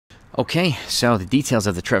Okay, so the details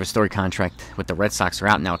of the Trevor Story contract with the Red Sox are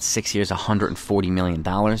out now. It's 6 years, $140 million.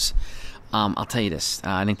 I'll tell you this.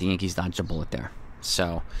 I think the Yankees dodged a bullet there.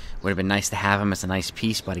 So it would have been nice to have him as a nice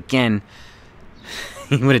piece, but again,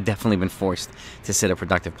 he would have definitely been forced to sit a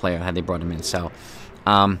productive player had they brought him in. So,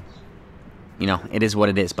 it is what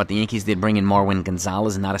it is. But the Yankees did bring in Marwin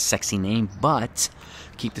Gonzalez, not a sexy name, but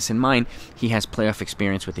keep this in mind, he has playoff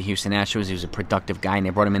experience with the Houston Astros. He was a productive guy, and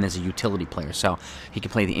they brought him in as a utility player. So he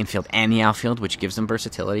can play the infield and the outfield, which gives them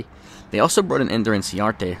versatility. They also brought in Ender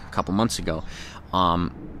Inciarte a couple months ago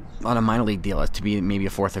on a minor league deal to be maybe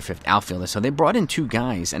a fourth or fifth outfielder. So they brought in two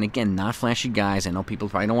guys, and again, not flashy guys. I know people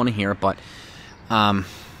probably don't want to hear it, but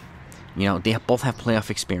they both have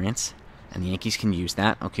playoff experience, and the Yankees can use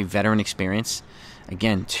that. Okay, veteran experience,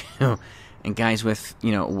 again, too. And guys with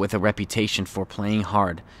a reputation for playing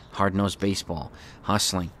hard-nosed baseball,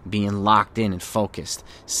 hustling, being locked in and focused,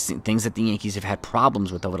 things that the Yankees have had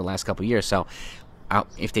problems with over the last couple of years. So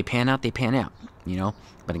if they pan out, they pan out,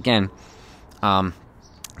 But again,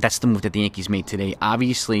 that's the move that the Yankees made today.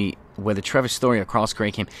 Obviously, whether Trevor Story or Carlos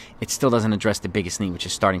Correa came, it still doesn't address the biggest need, which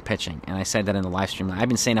is starting pitching. And I said that in the live stream. I've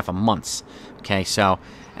been saying that for months, okay? So,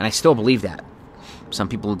 and I still believe that. Some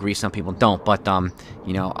people agree, some people don't. But,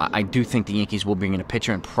 I do think the Yankees will bring in a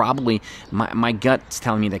pitcher. And probably, my gut's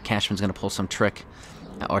telling me that Cashman's going to pull some trick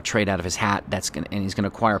or trade out of his hat. And he's going to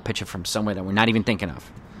acquire a pitcher from somewhere that we're not even thinking of.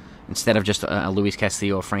 Instead of just Luis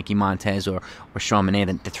Castillo or Frankie Montez or Sean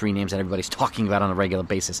Manaea, the three names that everybody's talking about on a regular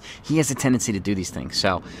basis. He has a tendency to do these things.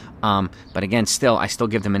 So, but again, I still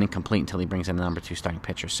give them an incomplete until he brings in the number 2 starting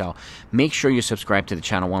pitcher. So make sure you subscribe to the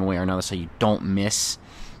channel one way or another so you don't miss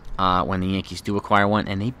when the Yankees do acquire one,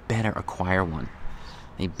 and they better acquire one.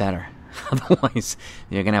 They better. Otherwise,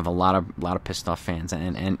 you're going to have a lot of pissed off fans,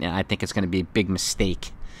 and I think it's going to be a big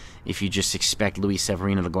mistake if you just expect Luis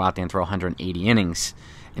Severino to go out there and throw 180 innings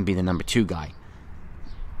and be the number 2 guy.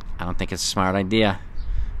 I don't think it's a smart idea.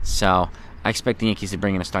 So I expect the Yankees to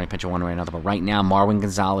bring in a starting pitcher one way or another. But right now, Marwin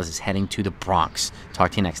Gonzalez is heading to the Bronx.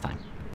 Talk to you next time.